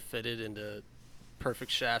free, and they're fitted into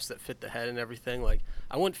perfect shafts that fit the head and everything. Like,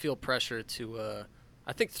 I wouldn't feel pressure to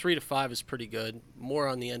I think 3 to 5 is pretty good. More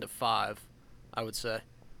on the end of 5, I would say.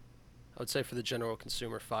 I would say for the general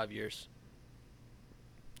consumer, 5 years.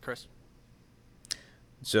 Chris?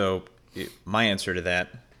 So my answer to that,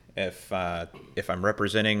 if I'm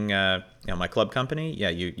representing my club company, yeah,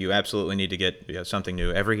 you absolutely need to get something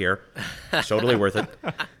new every year. It's totally worth it.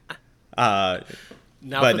 Now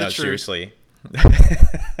but for the no, truth. seriously.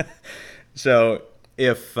 So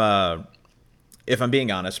if I'm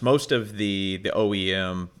being honest, most of the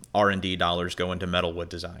OEM R&D dollars go into metalwood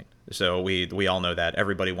design. So we all know that.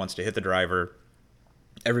 Everybody wants to hit the driver.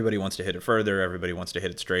 Everybody wants to hit it further. Everybody wants to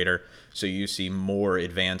hit it straighter. So you see more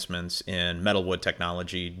advancements in metalwood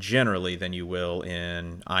technology generally than you will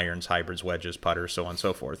in irons, hybrids, wedges, putters, so on and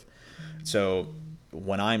so forth. So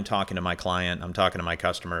when I'm talking to my client, I'm talking to my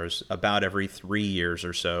customers, about every 3 years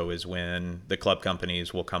or so is when the club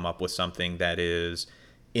companies will come up with something that is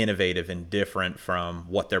innovative and different from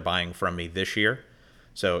what they're buying from me this year.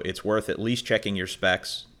 So it's worth at least checking your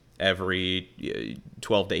specs every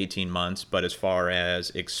 12 to 18 months. But as far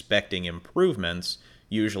as expecting improvements,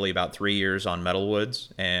 usually about 3 years on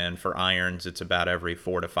metalwoods. And for irons, it's about every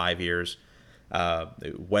 4 to 5 years.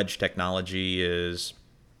 Wedge technology is,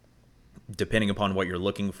 depending upon what you're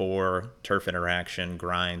looking for, turf interaction,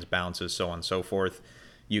 grinds, bounces, so on and so forth,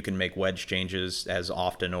 you can make wedge changes as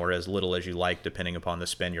often or as little as you like, depending upon the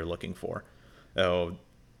spin you're looking for. So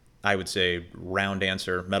I would say round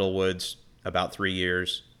answer, metalwoods, about 3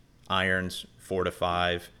 years, irons, 4 to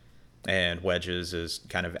 5, and wedges is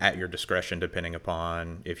kind of at your discretion, depending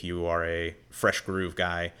upon if you are a fresh groove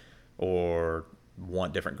guy or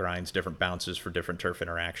want different grinds, different bounces for different turf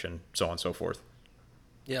interaction, so on and so forth.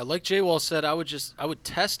 Yeah, like Jay Wall said, I would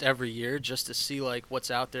test every year just to see like what's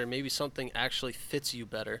out there. Maybe something actually fits you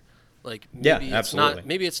better. Like maybe Yeah, absolutely.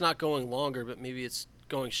 maybe it's not going longer, but maybe it's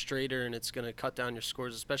going straighter and it's going to cut down your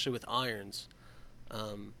scores, especially with irons.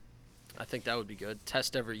 I think that would be good.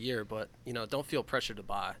 Test every year, but don't feel pressure to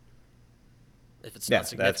buy if it's Yeah, not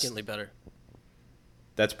significantly better.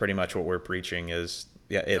 that's pretty much what we're preaching is,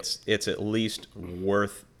 yeah, it's at least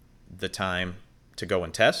worth the time to go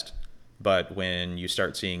and test. But when you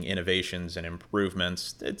start seeing innovations and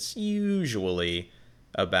improvements, it's usually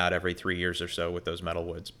about every 3 years or so with those metal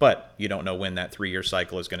woods. But you don't know when that 3-year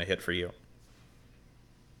cycle is going to hit for you.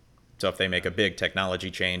 So if they make a big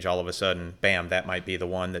technology change, all of a sudden, bam, that might be the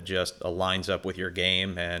one that just aligns up with your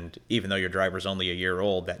game. And even though your driver's only a year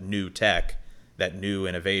old, that new tech, that new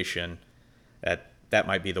innovation, that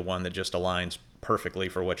might be the one that just aligns perfectly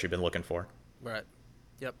for what you've been looking for. Right.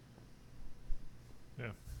 Yep.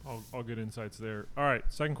 Yeah, all good insights there. All right,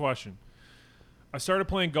 second question. I started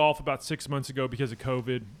playing golf about 6 months ago because of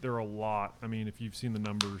COVID. There are a lot. I mean, if you've seen the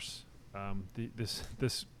numbers,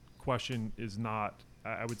 this question is not.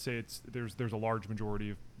 I would say there's a large majority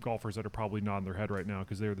of golfers that are probably nodding their head right now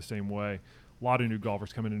because they're the same way. A lot of new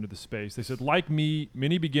golfers coming into the space. They said, like me,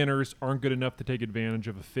 many beginners aren't good enough to take advantage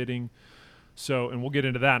of a fitting. So, and we'll get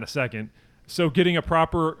into that in a second. So getting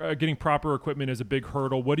proper equipment is a big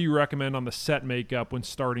hurdle. What do you recommend on the set makeup when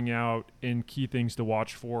starting out and key things to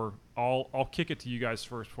watch for? I'll kick it to you guys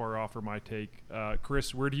first before I offer my take.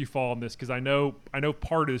 Chris, where do you fall on this? Because I know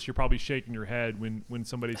part of this you're probably shaking your head when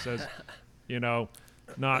somebody says,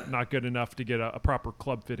 not good enough to get a proper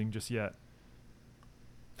club fitting just yet.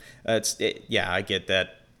 Yeah, I get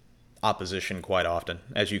that opposition quite often,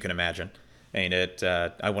 as you can imagine.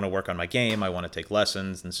 I want to work on my game, I want to take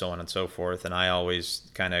lessons, and so on and so forth. And I always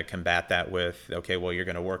kind of combat that with, okay, well, you're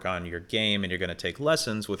going to work on your game and you're going to take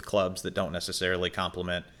lessons with clubs that don't necessarily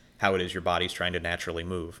complement how it is your body's trying to naturally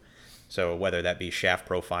move. So whether that be shaft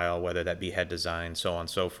profile, whether that be head design, so on and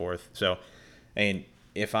so forth. So,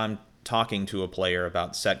 if I'm talking to a player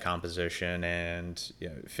about set composition and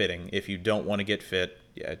fitting, if you don't want to get fit,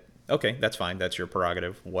 yeah, okay, that's fine. That's your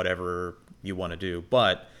prerogative, whatever you want to do.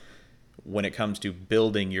 But when it comes to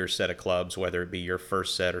building your set of clubs, whether it be your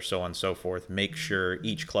first set or so on and so forth, make sure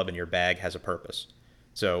each club in your bag has a purpose.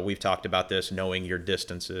 So we've talked about this, knowing your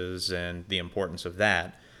distances and the importance of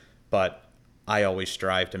that. But I always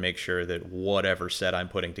strive to make sure that whatever set I'm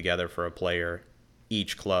putting together for a player,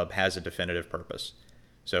 each club has a definitive purpose.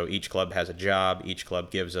 So each club has a job. Each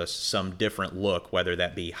club gives us some different look, whether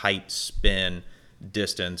that be height, spin,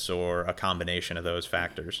 distance, or a combination of those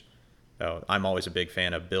factors. So I'm always a big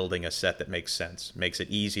fan of building a set that makes sense, makes it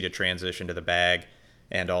easy to transition to the bag,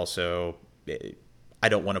 and also I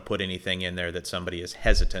don't want to put anything in there that somebody is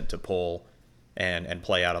hesitant to pull and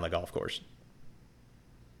play out on the golf course.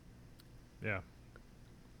 Yeah.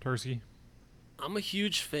 Tursky? I'm a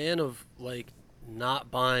huge fan of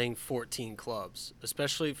not buying 14 clubs,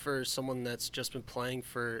 especially for someone that's just been playing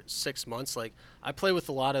for 6 months. Like, I play with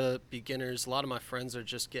a lot of beginners. A lot of my friends are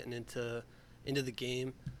just getting into the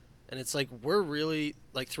game. And it's like, we're really,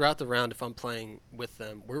 throughout the round, if I'm playing with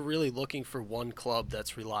them, we're really looking for one club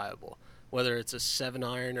that's reliable. Whether it's a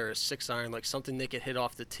 7-iron or a 6-iron, something they can hit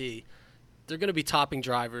off the tee. They're going to be topping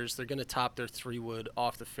drivers. They're going to top their 3-wood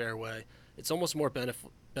off the fairway. It's almost more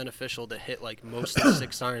beneficial to hit, mostly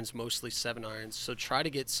 6-irons, mostly 7-irons. So try to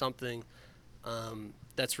get something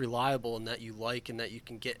that's reliable and that you like and that you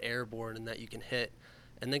can get airborne and that you can hit.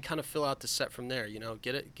 And then kind of fill out the set from there.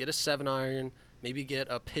 Get a 7-iron. Maybe get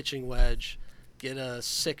a pitching wedge, get a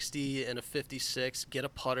 60 and a 56, get a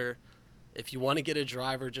putter. If you want to get a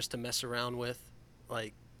driver just to mess around with,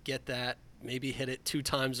 get that. Maybe hit it 2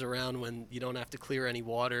 times around when you don't have to clear any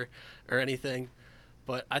water or anything.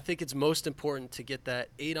 But I think it's most important to get that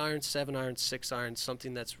 8-iron, 7-iron, 6-iron,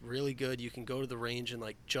 something that's really good. You can go to the range and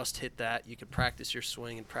just hit that. You can practice your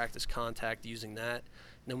swing and practice contact using that.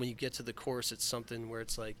 And then when you get to the course, it's something where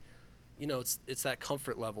it's it's that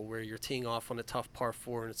comfort level where you're teeing off on a tough par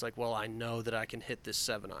 4 and it's well, I know that I can hit this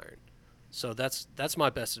 7-iron. So that's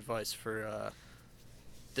my best advice for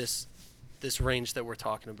this range that we're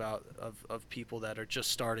talking about of people that are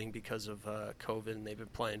just starting because of COVID and they've been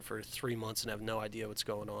playing for 3 months and have no idea what's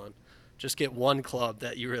going on. Just get one club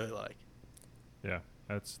that you really like. Yeah,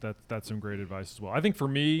 that's some great advice as well. I think for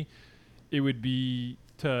me, it would be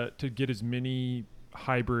to get as many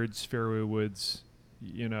hybrids, fairway woods,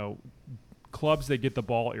 clubs that get the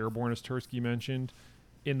ball airborne, as Tursky mentioned,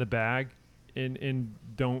 in the bag, and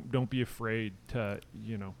don't be afraid to,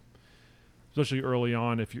 especially early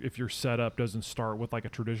on, if your setup doesn't start with a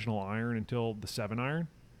traditional iron until the 7-iron,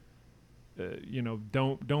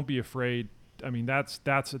 don't be afraid. I mean, that's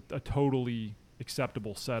a totally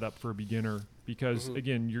acceptable setup for a beginner because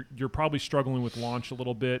again, you're probably struggling with launch a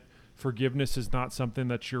little bit. Forgiveness is not something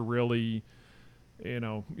that you're really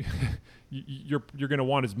you're going to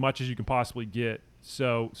want as much as you can possibly get.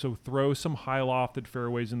 So throw some high lofted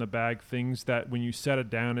fairways in the bag, things that when you set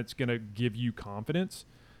it down, it's going to give you confidence.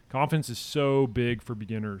 Confidence is so big for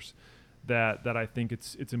beginners that I think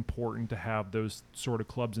it's important to have those sort of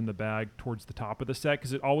clubs in the bag towards the top of the set,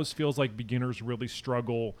 because it always feels like beginners really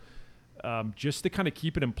struggle just to kind of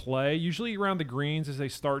keep it in play. Usually around the greens, as they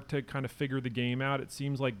start to kind of figure the game out, it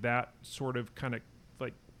seems like that sort of kind of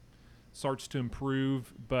like starts to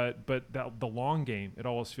improve. But the long game, it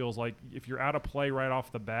always feels like if you're out of play right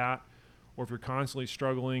off the bat, or if you're constantly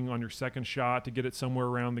struggling on your second shot to get it somewhere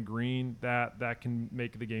around the green, that can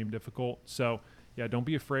make the game difficult. So yeah, don't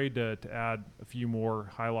be afraid to add a few more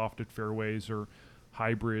high lofted fairways or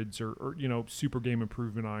hybrids or super game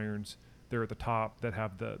improvement irons there at the top that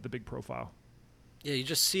have the big profile. Yeah, you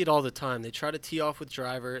just see it all the time. They try to tee off with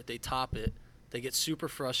driver, they top it, they get super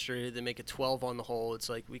frustrated, they make it 12 on the hole. It's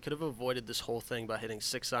like we could have avoided this whole thing by hitting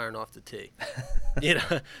 6-iron off the tee. you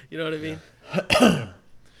know what I mean?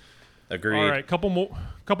 Agreed. All right,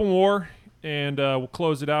 couple more, and we'll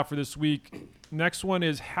close it out for this week. Next one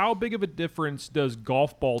is, how big of a difference does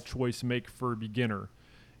golf ball choice make for a beginner?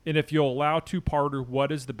 And if you'll allow two-parter,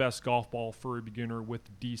 what is the best golf ball for a beginner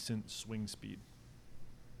with decent swing speed?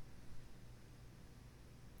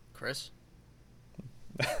 Chris?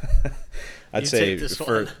 I'd You say take this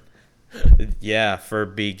for one. for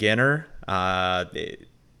beginner, the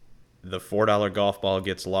 $4 golf ball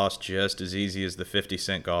gets lost just as easy as the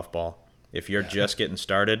 50-cent golf ball. If you're just getting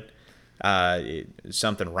started,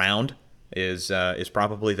 something round is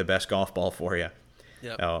probably the best golf ball for you.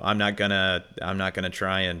 Yep. I'm not gonna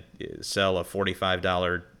try and sell a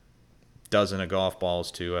 $45 dozen of golf balls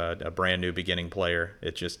to a brand new beginning player.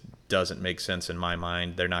 It just doesn't make sense in my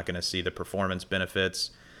mind. They're not going to see the performance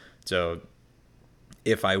benefits. So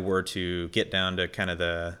if I were to get down to kind of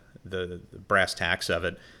the brass tacks of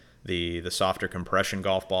it, the softer compression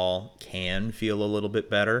golf ball can feel a little bit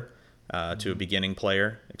better to a beginning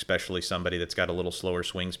player, especially somebody that's got a little slower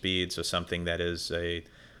swing speed. So something that is a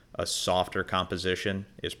softer composition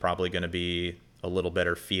is probably going to be a little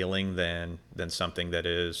better feeling than something that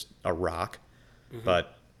is a rock. Mm-hmm.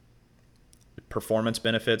 But performance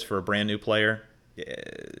benefits for a brand new player,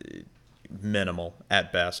 minimal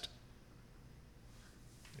at best.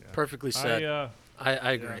 Yeah. Perfectly said.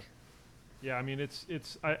 I agree. Yeah, I mean,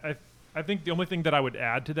 I think the only thing that I would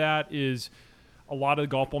add to that is a lot of the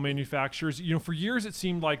golf ball manufacturers, for years it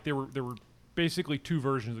seemed like there were basically two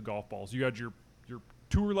versions of golf balls. You had your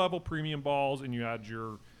tour level premium balls, and you had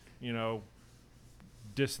your,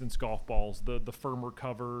 distance golf balls, the firmer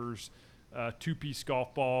covers, two-piece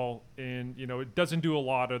golf ball, and it doesn't do a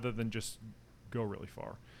lot other than just go really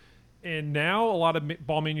far. And now a lot of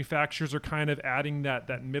ball manufacturers are kind of adding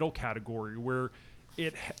that middle category where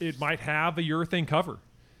it might have a urethane cover.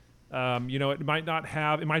 It might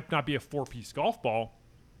not be a 4-piece golf ball,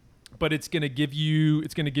 but it's going to give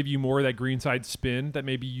you more of that greenside spin that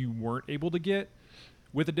maybe you weren't able to get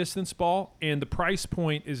with a distance ball. And the price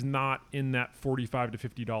point is not in that $45 to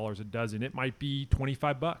 $50 a dozen. It might be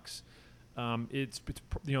 $25. It's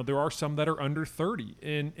there are some that are under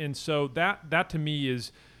 30, and so that to me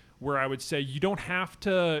is where I would say you don't have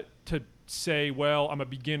to say, well, I'm a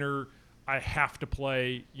beginner, I have to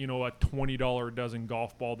play, a $20 a dozen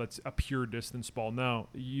golf ball that's a pure distance ball. No,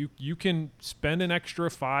 you can spend an extra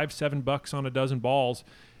 $5-7 on a dozen balls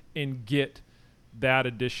and get that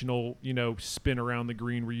additional, spin around the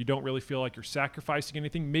green where you don't really feel like you're sacrificing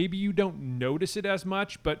anything. Maybe you don't notice it as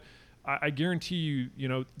much, but I guarantee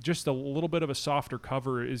you, just a little bit of a softer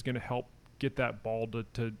cover is going to help get that ball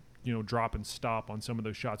to drop and stop on some of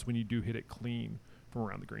those shots when you do hit it clean from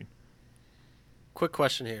around the green. Quick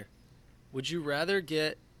question here. Would you rather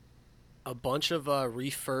get a bunch of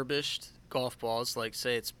refurbished golf balls, like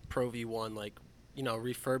say it's Pro V1, like,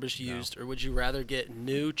 refurbished, used, or would you rather get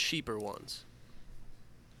new, cheaper ones?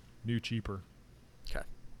 New, cheaper. Okay.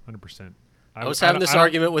 100%. I was having this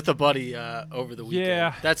argument with a buddy over the weekend.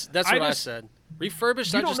 Yeah. That's what I said.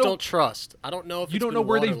 Refurbished, I just don't trust. I don't know if you don't know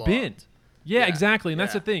where they've been. Yeah, exactly, and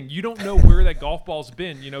that's the thing. You don't know where that golf ball's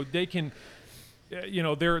been. They can,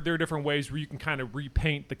 there are different ways where you can kind of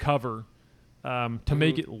repaint the cover to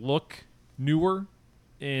make it look newer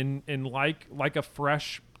and like a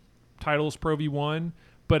fresh Titleist Pro V1.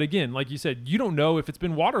 But again, like you said, you don't know if it's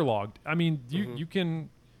been waterlogged. I mean, you can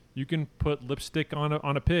put lipstick on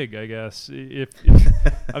a pig, I guess. If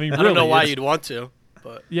I mean, I don't know why you'd want to.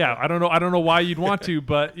 But yeah, I don't know why you'd want to,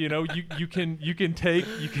 but you can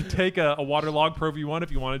take a waterlogged Pro V1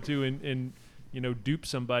 if you wanted to, and dupe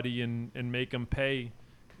somebody and make them pay.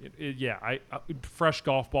 Fresh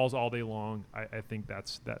golf balls all day long. I think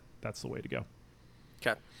that's the way to go.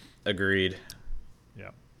 Okay. Agreed. Yeah.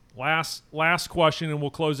 Last question, and we'll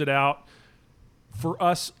close it out. For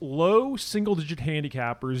us low single-digit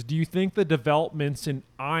handicappers, do you think the developments in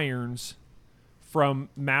irons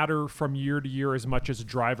matter from year to year as much as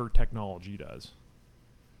driver technology does?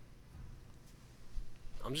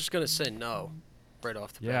 I'm just gonna say no, right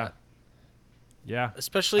off the Yeah. bat. Yeah.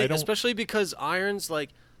 Especially because irons, like,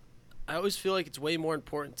 I always feel like it's way more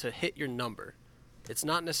important to hit your number. It's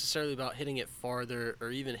not necessarily about hitting it farther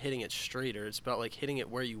or even hitting it straighter. It's about like hitting it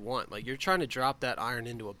where you want. Like, you're trying to drop that iron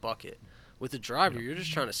into a bucket. With a driver, you're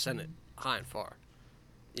just trying to send it high and far.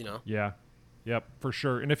 You know? Yeah. Yep, for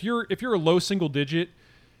sure. And if you're a low single digit,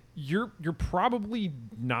 you're probably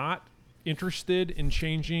not interested in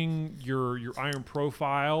changing your iron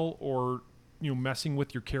profile or messing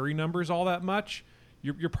with your carry numbers all that much.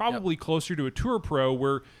 You're probably closer to a tour pro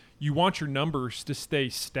where you want your numbers to stay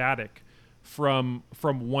static from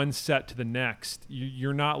one set to the next.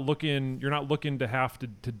 You're not looking to have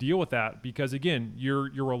to deal with that because again,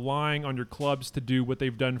 you're relying on your clubs to do what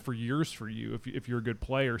they've done for years for you if you're a good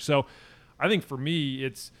player. So I think for me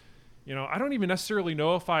it's I don't even necessarily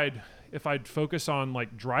know if I'd focus on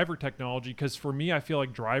like driver technology, because for me I feel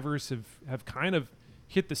like drivers have kind of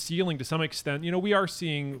hit the ceiling to some extent. We are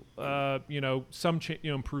seeing some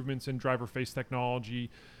improvements in driver face technology,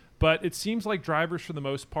 but it seems like drivers for the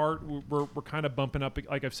most part we're kind of bumping up,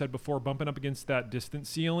 like I've said before, bumping up against that distance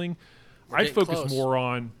ceiling. I'd focus close. more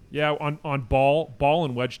on ball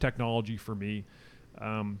and wedge technology for me.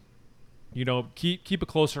 Keep a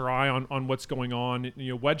closer eye on what's going on.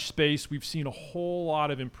 Wedge space, we've seen a whole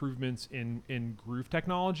lot of improvements in groove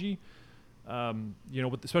technology.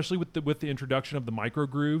 Especially with the introduction of the micro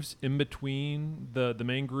grooves in between the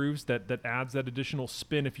main grooves, that adds that additional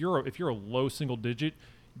spin. If you're a low single digit,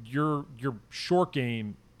 your short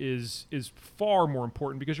game is far more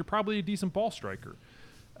important because you're probably a decent ball striker.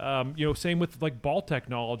 Same with like ball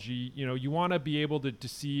technology. You want to be able to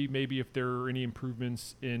see maybe if there are any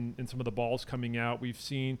improvements in some of the balls coming out. We've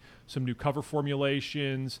seen some new cover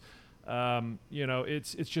formulations.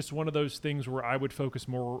 It's just one of those things where I would focus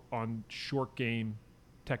more on short game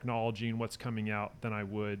technology and what's coming out than I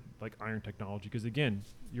would like iron technology. Because again,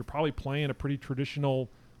 you're probably playing a pretty traditional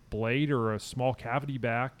blade or a small cavity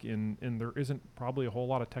back, and there isn't probably a whole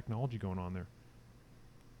lot of technology going on there.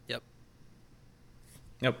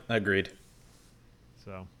 Yep, agreed.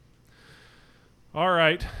 So, all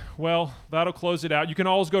right. Well, that'll close it out. You can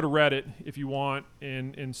always go to Reddit if you want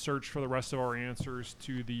and search for the rest of our answers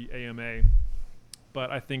to the AMA.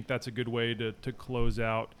 But I think that's a good way to close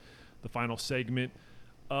out the final segment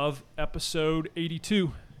of episode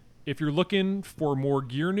 82. If you're looking for more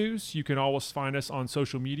gear news, you can always find us on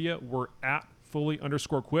social media. We're at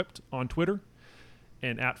 @fully_equipped on Twitter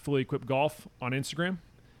and @fully_equipped golf on Instagram.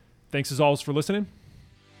 Thanks as always for listening.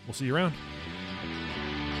 We'll see you around.